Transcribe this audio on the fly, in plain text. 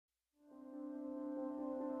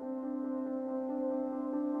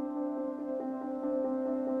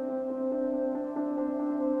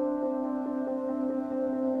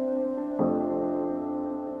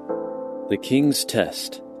The King's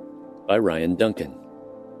Test by Ryan Duncan.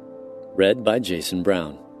 Read by Jason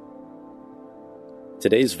Brown.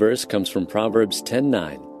 Today's verse comes from Proverbs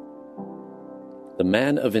 10:9. The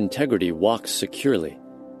man of integrity walks securely,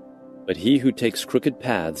 but he who takes crooked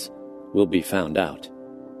paths will be found out.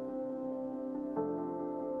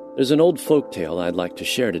 There's an old folk tale I'd like to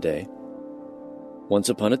share today. Once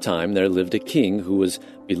upon a time there lived a king who was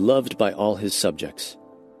beloved by all his subjects.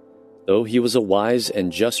 Though he was a wise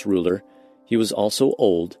and just ruler, he was also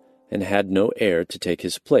old and had no heir to take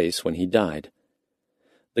his place when he died.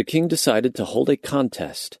 The king decided to hold a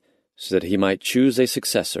contest so that he might choose a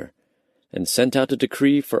successor, and sent out a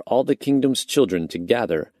decree for all the kingdom's children to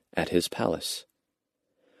gather at his palace.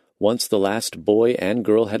 Once the last boy and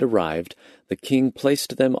girl had arrived, the king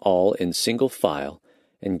placed them all in single file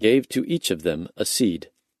and gave to each of them a seed.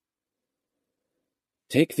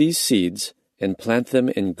 "Take these seeds and plant them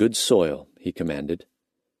in good soil," he commanded.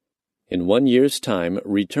 "In 1 year's time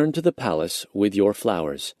return to the palace with your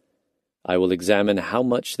flowers. I will examine how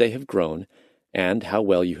much they have grown and how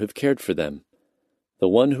well you have cared for them. The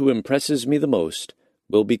one who impresses me the most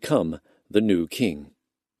will become the new king."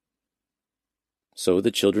 So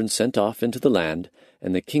the children sent off into the land,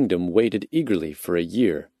 and the kingdom waited eagerly for a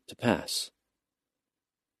year to pass.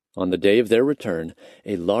 On the day of their return,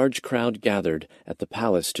 a large crowd gathered at the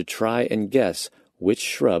palace to try and guess which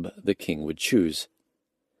shrub the king would choose.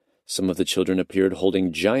 Some of the children appeared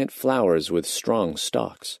holding giant flowers with strong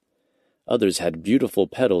stalks. Others had beautiful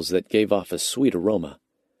petals that gave off a sweet aroma.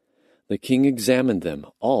 The king examined them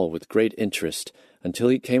all with great interest until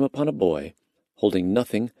he came upon a boy holding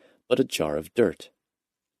nothing but a jar of dirt.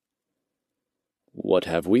 "What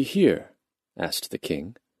have we here?" asked the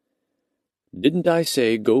king. "Didn't I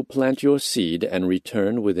say go plant your seed and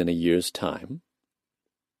return within a year's time?"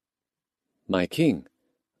 "My king,"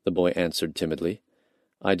 the boy answered timidly,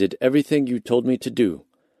 "I did everything you told me to do.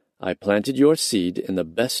 I planted your seed in the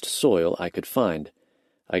best soil I could find.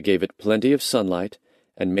 I gave it plenty of sunlight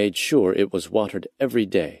and made sure it was watered every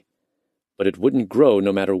day. But it wouldn't grow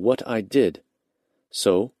no matter what I did.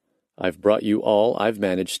 So, I've brought you all I've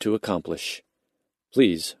managed to accomplish.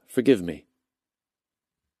 Please forgive me."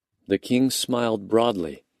 The king smiled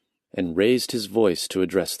broadly and raised his voice to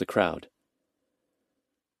address the crowd.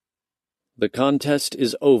 "The contest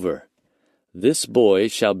is over. This boy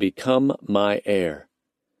shall become my heir.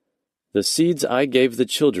 The seeds I gave the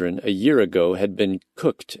children a year ago had been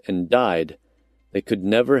cooked and died. They could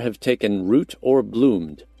never have taken root or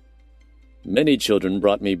bloomed. Many children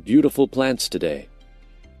brought me beautiful plants today,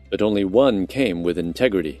 but only one came with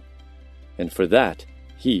integrity, and for that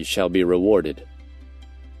he shall be rewarded."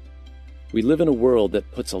 We live in a world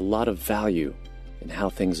that puts a lot of value in how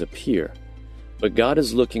things appear, but God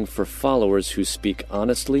is looking for followers who speak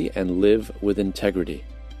honestly and live with integrity.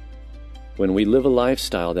 When we live a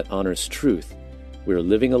lifestyle that honors truth, we are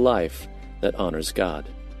living a life that honors God.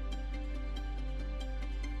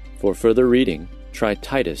 For further reading, try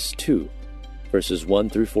Titus 2, verses 1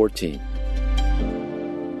 through 14.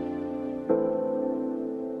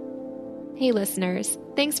 Hey listeners,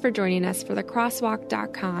 thanks for joining us for the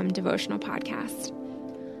Crosswalk.com devotional podcast.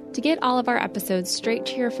 To get all of our episodes straight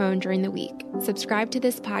to your phone during the week, subscribe to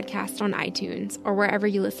this podcast on iTunes or wherever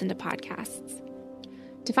you listen to podcasts.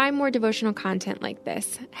 To find more devotional content like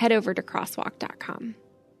this, head over to Crosswalk.com.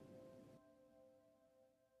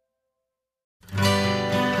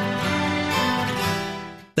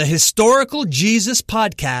 The Historical Jesus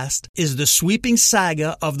Podcast is the sweeping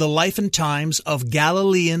saga of the life and times of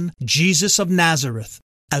Galilean Jesus of Nazareth,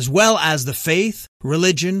 as well as the faith,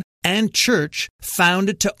 religion, and church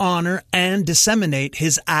founded to honor and disseminate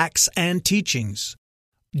his acts and teachings.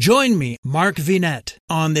 Join me, Mark Vinette,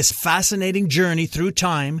 on this fascinating journey through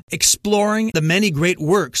time, exploring the many great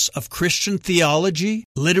works of Christian theology,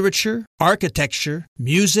 literature, architecture,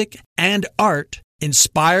 music, and art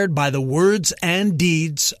inspired by the words and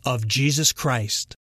deeds of Jesus Christ.